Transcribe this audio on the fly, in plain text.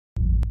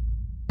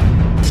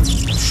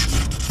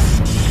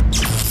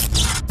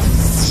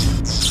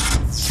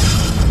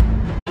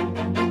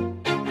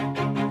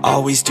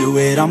Always do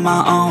it on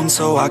my own,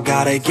 so I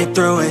gotta get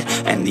through it.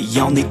 And the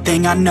only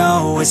thing I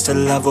know is to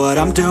love what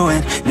I'm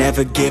doing.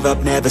 Never give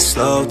up, never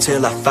slow,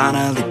 till I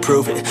finally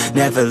prove it.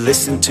 Never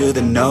listen to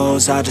the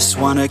no's, I just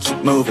wanna keep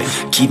moving.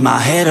 Keep my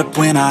head up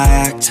when I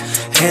act,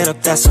 head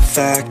up, that's a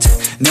fact.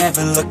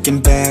 Never looking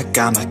back,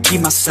 I'ma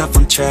keep myself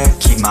on track.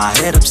 Keep my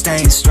head up,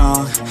 staying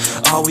strong,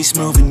 always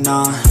moving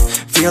on.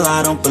 Feel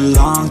I don't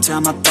belong, tell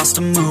my thoughts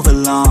to move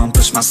along.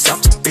 Push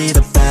myself to be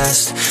the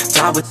best,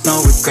 die with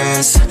no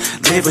regrets.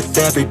 Live with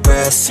every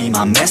breath, see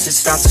my message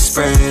start to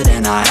spread.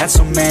 And I had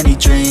so many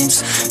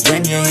dreams,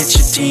 then you hit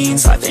your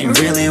teens. Life ain't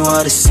really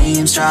what it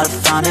seems, try to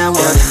find out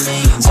what it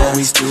means.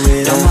 Always do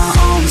it on my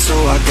own, so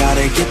I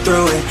gotta get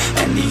through it.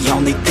 And the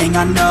only thing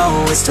I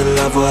know is to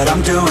love what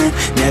I'm doing.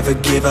 Never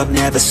give up,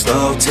 never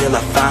slow, till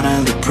I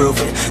finally prove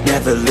it.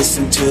 Never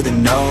listen to the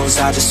no's,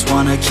 I just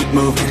wanna keep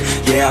moving.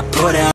 Yeah, I put out